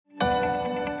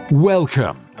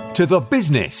Welcome to the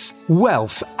Business,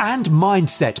 Wealth and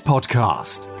Mindset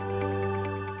Podcast.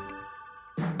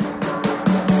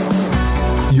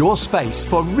 Your space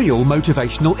for real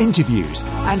motivational interviews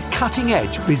and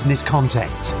cutting-edge business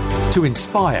content to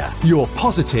inspire your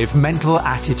positive mental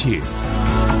attitude.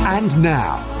 And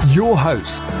now, your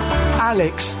host,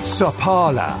 Alex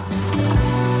Sapala.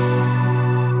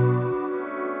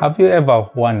 Have you ever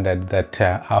wondered that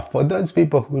for those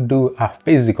people who do a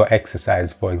physical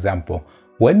exercise, for example,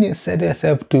 when you set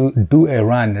yourself to do a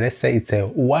run, let's say it's a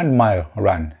 1 mile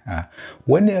run,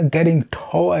 when you're getting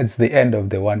towards the end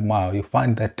of the 1 mile, you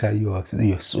find that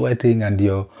you're sweating and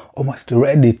you're almost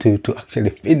ready to actually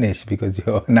finish because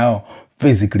you're now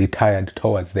physically tired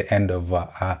towards the end of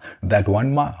that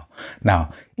 1 mile.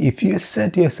 Now, if you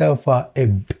set yourself a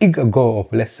bigger goal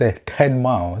of, let's say, 10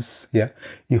 miles,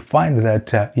 you find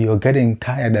that you're getting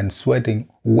tired and sweating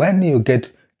when you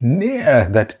get near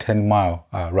that 10-mile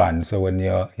run. So when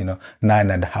you're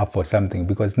 9.5 or something,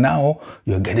 because now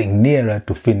you're getting nearer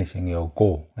to finishing your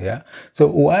goal. So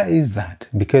why is that?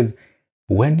 Because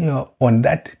when you're on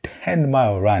that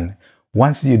 10-mile run,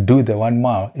 once you do the 1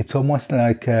 mile, it's almost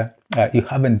like you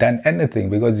haven't done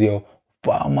anything because you're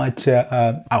far much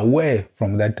away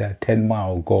from that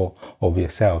 10-mile goal of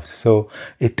yourselves. So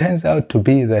it turns out to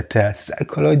be that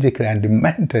psychologically and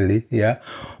mentally,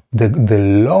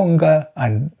 the longer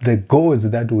and the goals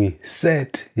that we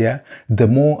set, the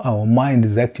more our mind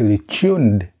is actually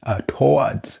tuned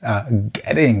towards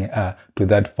getting to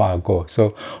that far goal.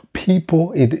 So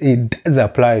people, it does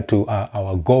apply to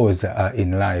our goals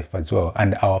in life as well,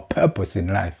 and our purpose in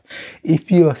life.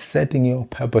 If you're setting your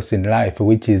purpose in life,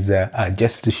 which is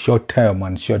just short-term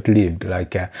and short-lived,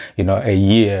 like a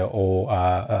year or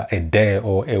a day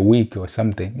or a week or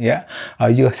something,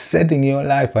 you're setting your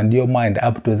life and your mind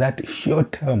up to that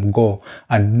short-term goal,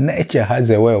 and nature has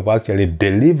a way of actually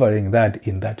delivering that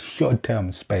in that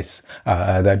short-term space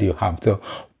that you have. So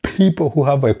people who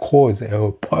have a cause,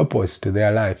 a purpose to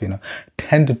their life,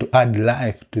 tend to add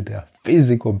life to their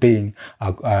physical being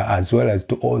as well as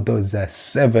to all those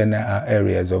 7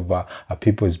 areas of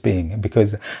people's being,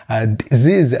 because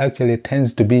disease actually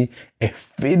tends to be a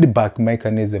feedback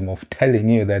mechanism of telling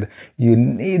you that you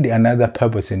need another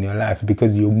purpose in your life,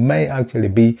 because you may actually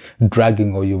be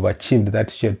dragging, or you've achieved that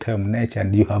short-term nature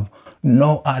and you have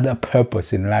no other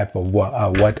purpose in life of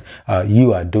what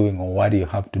you are doing or what you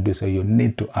have to do. So you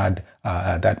need to add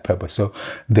that purpose. So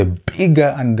the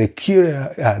bigger and the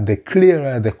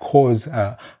clearer the cause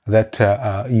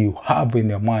that you have in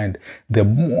your mind, the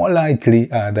more likely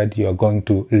that you are going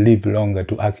to live longer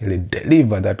to actually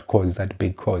deliver that cause, that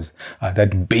big cause,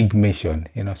 that big mission.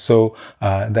 So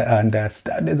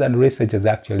studies and research has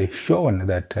actually shown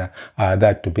that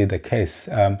that to be the case.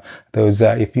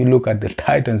 If you look at the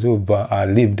titans who've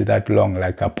lived that long,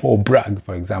 like Paul Bragg,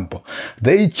 for example,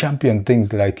 they champion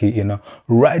things like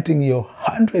writing your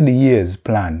 100 years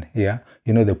plan.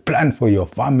 The plan for your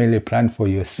family, plan for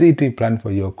your city, plan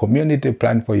for your community,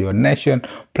 plan for your nation,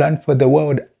 plan for the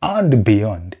world and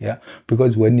beyond.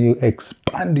 Because when you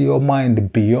expand your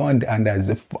mind beyond and as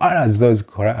far as those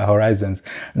horizons,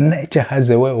 nature has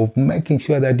a way of making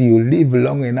sure that you live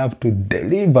long enough to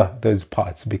deliver those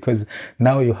parts, because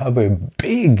now you have a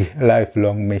big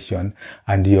lifelong mission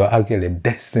and you're actually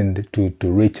destined to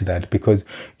reach that, because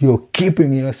you're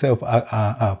keeping yourself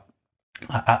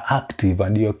active,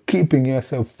 and you're keeping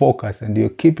yourself focused, and you're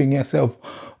keeping yourself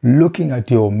looking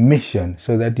at your mission,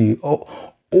 so that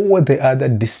all the other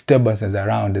disturbances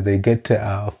around, they get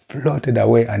floated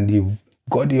away, and you've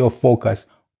got your focus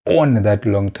on that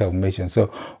long-term mission.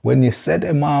 So when you set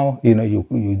a mile,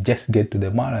 you just get to the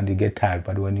mile and you get tired,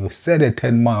 but when you set a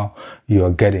 10 mile,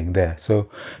 you're getting there. So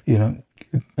you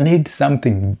need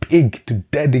something big to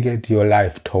dedicate your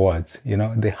life towards. The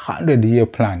 100-year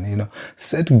plan.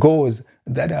 Set goals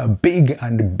that are big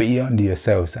and beyond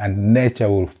yourselves, and nature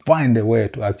will find a way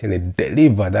to actually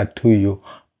deliver that to you.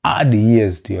 Add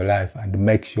years to your life and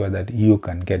make sure that you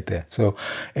can get there. So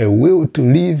a will to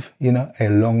live, a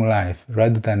long life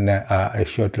rather than a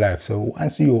short life. So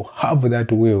once you have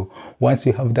that will, once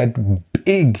you have that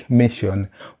big mission,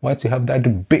 once you have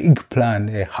that big plan,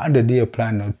 a 100-year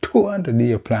plan or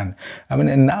 200-year plan,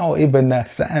 and now even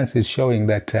science is showing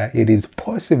that it is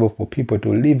possible for people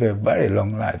to live a very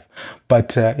long life.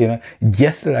 But,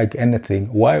 just like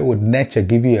anything, why would nature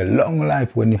give you a long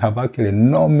life when you have actually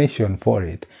no mission for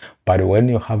it? But when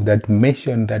you have that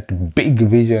mission, that big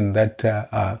vision, that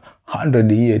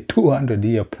 100-year,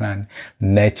 200-year plan,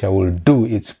 nature will do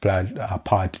its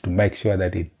part to make sure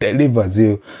that it delivers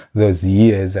you those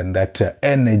years and that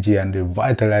energy and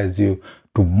revitalize you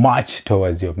to march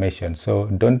towards your mission. So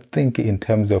don't think in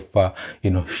terms of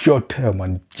short term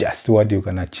and just what you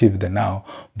can achieve the now,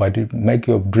 but make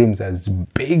your dreams as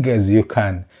big as you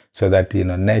can, so that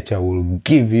nature will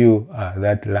give you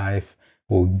that life,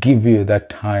 will give you that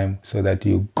time, so that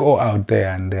you go out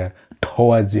there and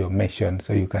towards your mission,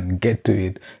 so you can get to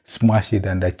it, smash it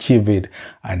and achieve it,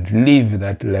 and leave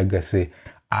that legacy,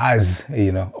 as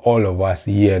all of us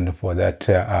yearn for that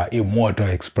immortal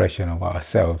expression of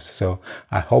ourselves. So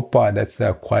I hope that's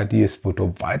quite useful to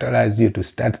vitalize you to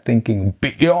start thinking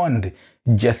beyond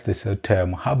just the short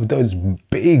term. Have those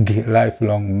big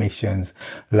lifelong missions,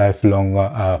 lifelong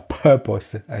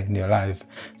purpose in your life,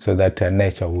 so that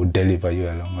nature will deliver you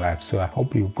a long life. So I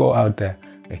hope you go out there,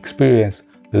 experience,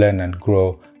 learn and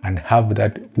grow, and have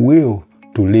that will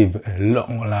to live a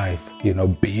long life,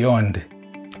 beyond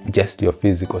just your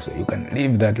physical, so you can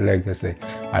leave that legacy,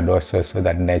 and also so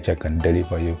that nature can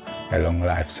deliver you a long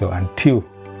life. So until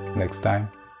next time,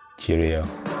 cheerio.